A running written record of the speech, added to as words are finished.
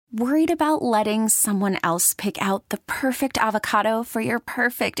Worried about letting someone else pick out the perfect avocado for your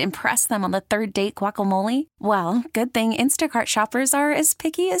perfect impress them on the third date guacamole? Well, good thing Instacart shoppers are as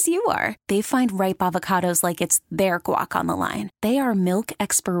picky as you are. They find ripe avocados like it's their guac on the line. They are milk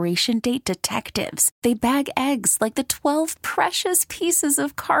expiration date detectives. They bag eggs like the 12 precious pieces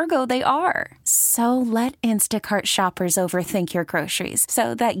of cargo they are. So let Instacart shoppers overthink your groceries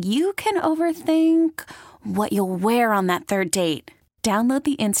so that you can overthink what you'll wear on that third date. Download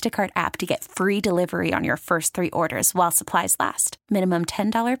the Instacart app to get free delivery on your first 3 orders while supplies last. Minimum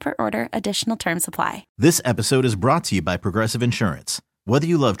 $10 per order. Additional terms apply. This episode is brought to you by Progressive Insurance. Whether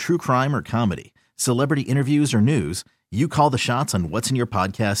you love true crime or comedy, celebrity interviews or news, you call the shots on what's in your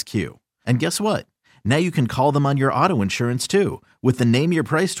podcast queue. And guess what? Now you can call them on your auto insurance too with the Name Your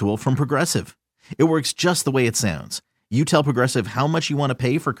Price tool from Progressive. It works just the way it sounds. You tell Progressive how much you want to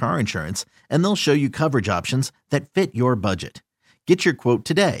pay for car insurance, and they'll show you coverage options that fit your budget. Get your quote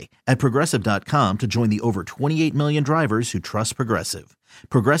today at Progressive.com to join the over 28 million drivers who trust Progressive.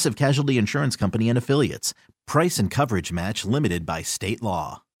 Progressive Casualty Insurance Company and Affiliates. Price and coverage match limited by state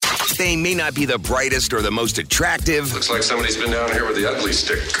law. They may not be the brightest or the most attractive. Looks like somebody's been down here with the ugly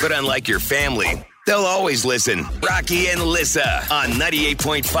stick. But unlike your family, they'll always listen. Rocky and Lissa on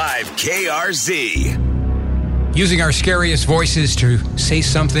 98.5 KRZ. Using our scariest voices to say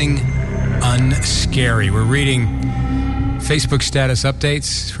something unscary. We're reading Facebook status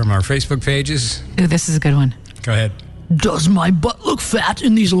updates from our Facebook pages. Ooh, this is a good one. Go ahead. Does my butt look fat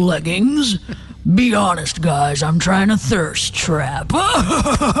in these leggings? Be honest, guys. I'm trying to thirst trap.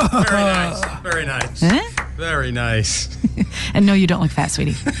 Very nice. Very nice. Huh? Very nice. And no, you don't look fat,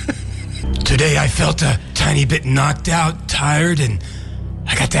 sweetie. Today I felt a tiny bit knocked out, tired, and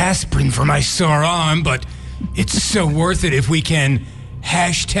I got the aspirin for my sore arm, but it's so worth it if we can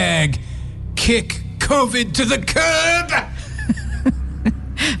hashtag kick COVID to the curb.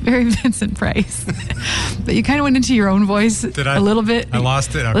 Very Vincent Price. But you kind of went into your own voice a little bit. I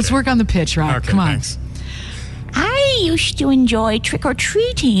lost it? Okay. Let's work on the pitch, Rock. Okay, come on. Thanks. I used to enjoy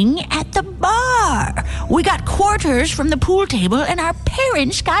trick-or-treating at the bar. We got quarters from the pool table and our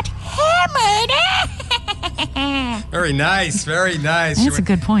parents got hammered. Very nice. Very nice. That's a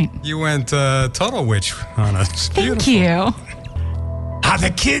good point. You went total witch on us. Thank you. How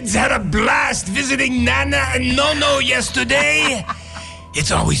the kids had a blast visiting Nana and Nono yesterday. It's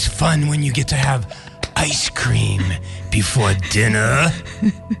always fun when you get to have ice cream before dinner.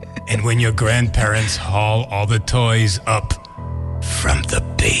 And when your grandparents haul all the toys up from the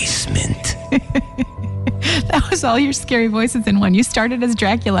basement. That was all your scary voices in one. You started as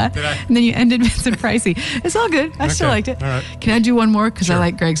Dracula, and then you ended Vincent Pricey. It's all good. I still liked it. All right. Can I do one more? Because I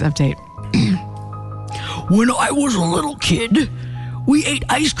like Greg's update. When I was a little kid, we ate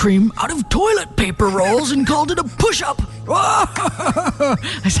ice cream out of toilet paper rolls and called it a push-up.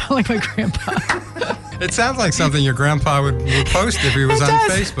 I sound like my grandpa. It sounds like something your grandpa would post if he was on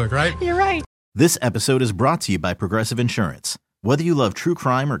Facebook, right? You're right. This episode is brought to you by Progressive Insurance. Whether you love true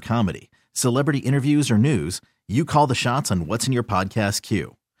crime or comedy, celebrity interviews or news, you call the shots on what's in your podcast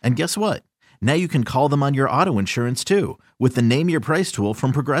queue. And guess what? Now you can call them on your auto insurance too with the Name Your Price tool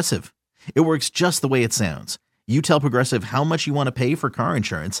from Progressive. It works just the way it sounds. You tell Progressive how much you want to pay for car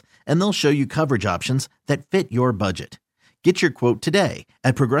insurance, and they'll show you coverage options that fit your budget. Get your quote today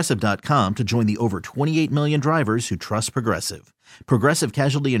at Progressive.com to join the over 28 million drivers who trust Progressive. Progressive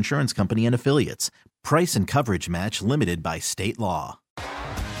Casualty Insurance Company and Affiliates. Price and coverage match limited by state law.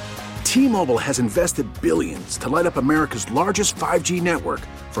 T-Mobile has invested billions to light up America's largest 5G network,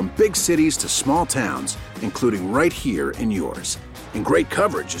 from big cities to small towns, including right here in yours. And great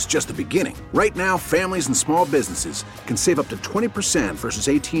coverage is just the beginning. Right now, families and small businesses can save up to 20% versus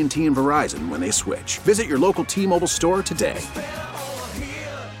AT&T and Verizon when they switch. Visit your local T-Mobile store today.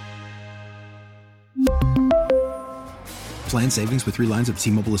 Plan savings with 3 lines of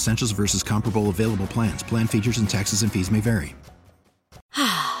T-Mobile Essentials versus comparable available plans. Plan features and taxes and fees may vary.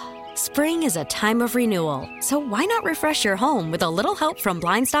 Spring is a time of renewal, so why not refresh your home with a little help from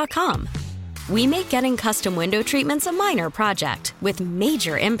Blinds.com? We make getting custom window treatments a minor project with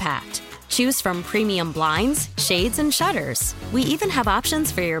major impact. Choose from premium blinds, shades, and shutters. We even have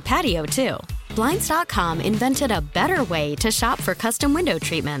options for your patio, too. Blinds.com invented a better way to shop for custom window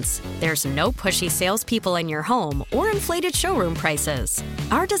treatments. There's no pushy salespeople in your home or inflated showroom prices.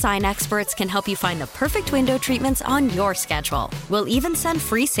 Our design experts can help you find the perfect window treatments on your schedule. We'll even send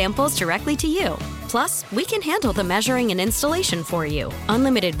free samples directly to you. Plus, we can handle the measuring and installation for you.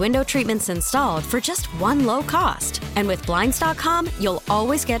 Unlimited window treatments installed for just one low cost. And with Blinds.com, you'll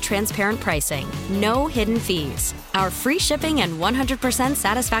always get transparent pricing. No hidden fees. Our free shipping and 100%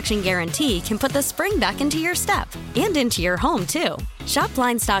 satisfaction guarantee can put the spring back into your step and into your home, too. Shop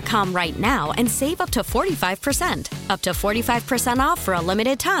Blinds.com right now and save up to 45%. Up to 45% off for a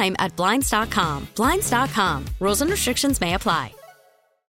limited time at Blinds.com. Blinds.com. Rules and restrictions may apply.